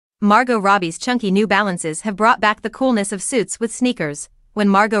Margot Robbie's chunky New Balances have brought back the coolness of suits with sneakers. When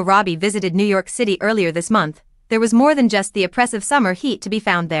Margot Robbie visited New York City earlier this month, there was more than just the oppressive summer heat to be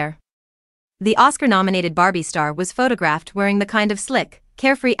found there. The Oscar-nominated Barbie star was photographed wearing the kind of slick,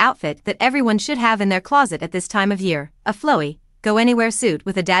 carefree outfit that everyone should have in their closet at this time of year, a flowy, go-anywhere suit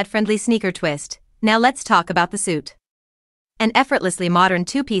with a dad-friendly sneaker twist. Now let's talk about the suit. An effortlessly modern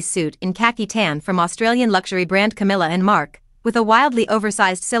two-piece suit in khaki tan from Australian luxury brand Camilla and Marc, with a wildly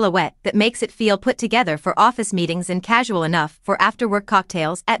oversized silhouette that makes it feel put together for office meetings and casual enough for after-work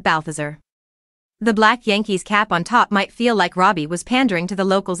cocktails at Balthazar. The black Yankees cap on top might feel like Robbie was pandering to the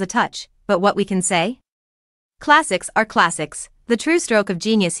locals a touch, but what we can say? Classics are classics. The true stroke of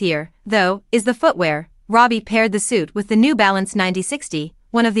genius here, though, is the footwear. Robbie paired the suit with the New Balance 9060,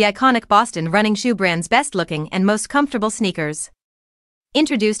 one of the iconic Boston running shoe brand's best-looking and most comfortable sneakers.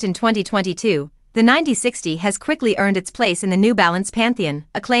 Introduced in 2022, the 9060 has quickly earned its place in the New Balance pantheon,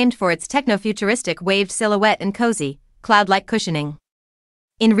 acclaimed for its techno-futuristic waved silhouette and cozy, cloud-like cushioning.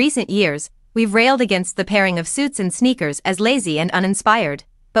 In recent years, we've railed against the pairing of suits and sneakers as lazy and uninspired,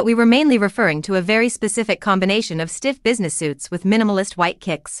 but we were mainly referring to a very specific combination of stiff business suits with minimalist white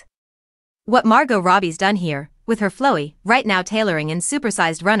kicks. What Margot Robbie's done here, with her flowy, right-now tailoring in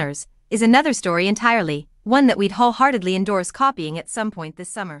supersized runners, is another story entirely, one that we'd wholeheartedly endorse copying at some point this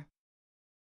summer.